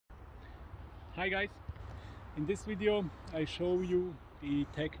Hi guys, in this video I show you the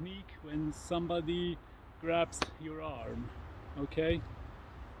technique when somebody grabs your arm. Okay,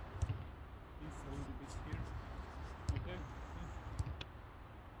 this a little bit here. Okay,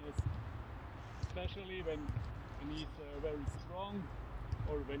 yes, especially when he's very strong,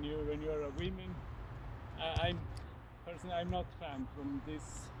 or when you are a woman. I'm personally, I'm not fan from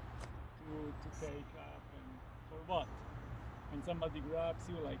this to take up, and for what? When somebody grabs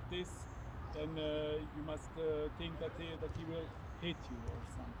you like this, then you must think that he will hit you or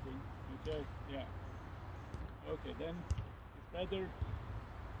something. Okay, yeah. Okay, then it's better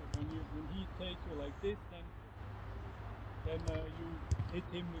when he takes you like this, then you hit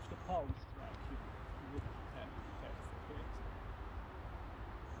him with the palm strike with chest. Okay.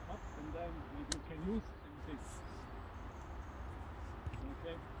 Up, and then you can use this.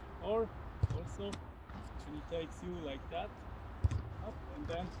 Okay. Or also when he takes you like that, up, and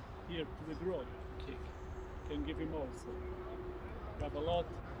then here to the groin kick. You can give him also. You have a lot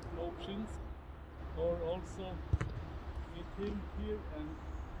of options. Or also hit him here and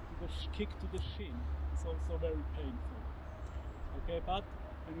kick to the shin. It's also very painful. Okay, but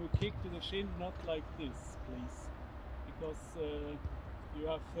when you kick to the shin, not like this, please, because you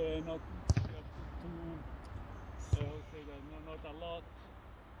have not not a lot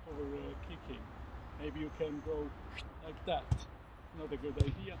for kicking. Maybe you can go like that. Not a good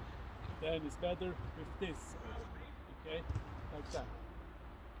idea. Then it's better with this. Okay, like that.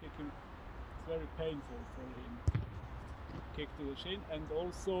 Kick him. It's very painful for him. Kick to the shin, and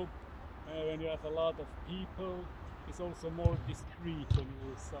also when you have a lot of people, it's also more discreet when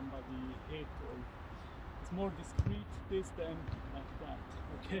you somebody hit, or it's more discreet this than like that.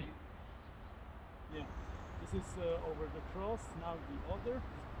 Okay. Yeah. This is over the cross. Now the other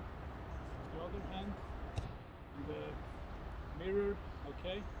hand, and the mirror.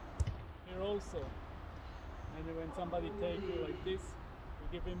 Okay. Here also. And when somebody takes you like this, you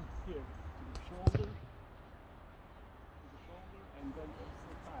give him here to the shoulder, and then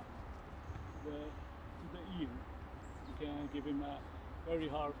also back to the ear. You can give him a very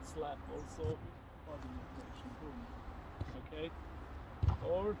hard slap, also body rotation. Boom. Okay.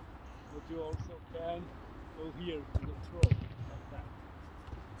 Or what you also can go here to the throat like that.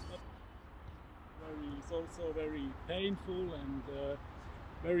 It's also very painful and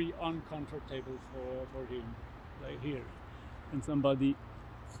very uncomfortable for him, like here. And somebody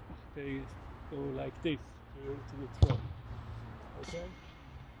they go like this to the throat. Okay,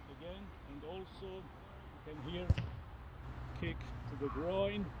 again, and also you can here kick to the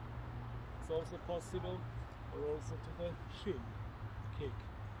groin. It's also possible, or also to the shin kick.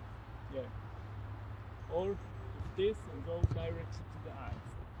 Yeah. Or with this and go directly to the eyes.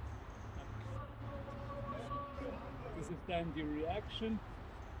 This is then the reaction,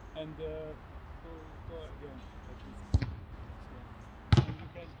 and go again like this. Yeah. And you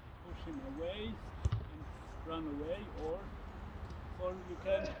can push him away and run away, or you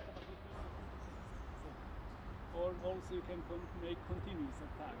can, or also you can make continuous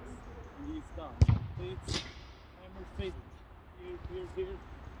attacks, and he's done. It's hammer fist, here, you're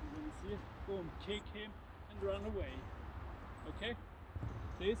gonna see it, boom, kick him and run away. Okay,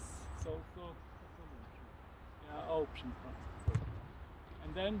 this is also option.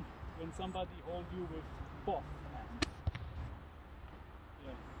 And then when somebody holds you with both hands,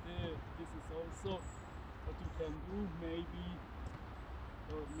 yeah, this is also what you can do. Maybe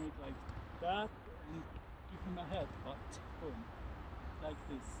or make like that and give him a headbutt, boom, like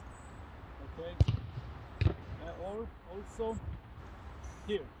this. Okay. Or also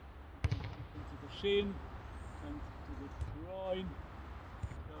here, into the shin and to the groin.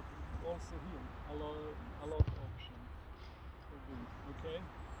 Also here, a lot of options for doing. Okay.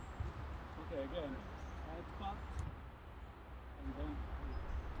 Okay, again, headbutt, and then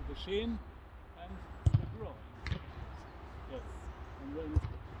to the shin and to the groin. Yes. And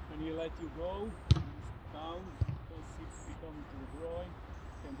when you let you go, it's down, because he comes to the groin.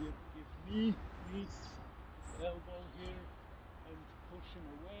 You can give me his elbow here and push him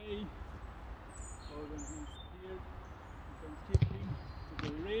away. Or when he's here, you can kick him to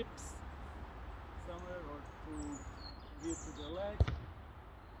the ribs somewhere, or to here to the leg,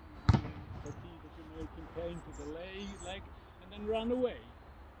 that you're making pain to the leg, and then run away.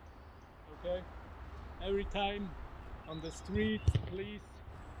 Okay? Every time on the street, please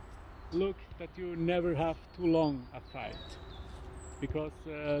look that you never have too long a fight, because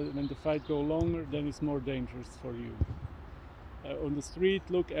when the fight goes longer, then it's more dangerous for you. On the street,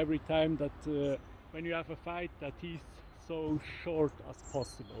 look every time that when you have a fight, that he's so short as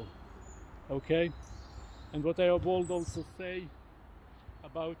possible. Okay, and what I would also say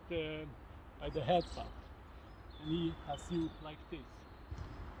about by the head pat, and he has you like this.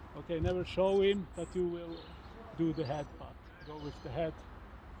 Okay, never show him that you will do the head pat. Go with the head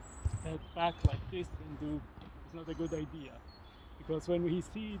back like this and do. It's not a good idea, because when he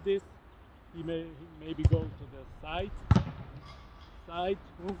see this, he may maybe go to the side. Oh,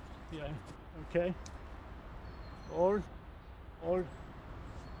 yeah, okay. Or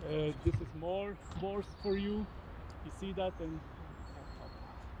this is more worse for you. You see that,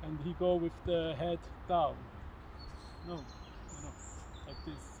 and he go with the head down. No, like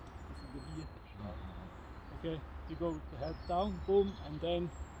this. This is the ear. Okay, you go with the head down, boom, and then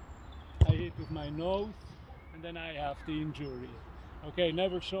I hit with my nose, and then I have the injury. Okay,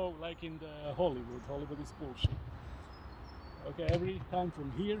 never show like in the Hollywood. Hollywood is bullshit. Okay, every time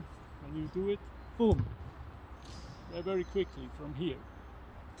from here, when you do it, boom, very quickly from here.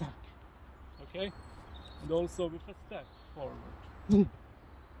 Okay, and also with a step forward.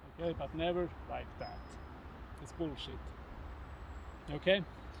 Okay, but never like that. It's bullshit. Okay.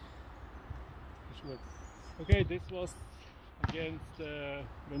 Okay, this was against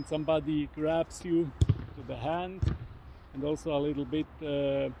when somebody grabs you to the hand, and also a little bit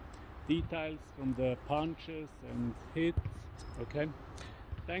details from the punches and hits. Okay,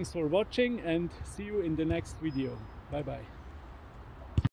 thanks for watching, and see you in the next video. Bye bye.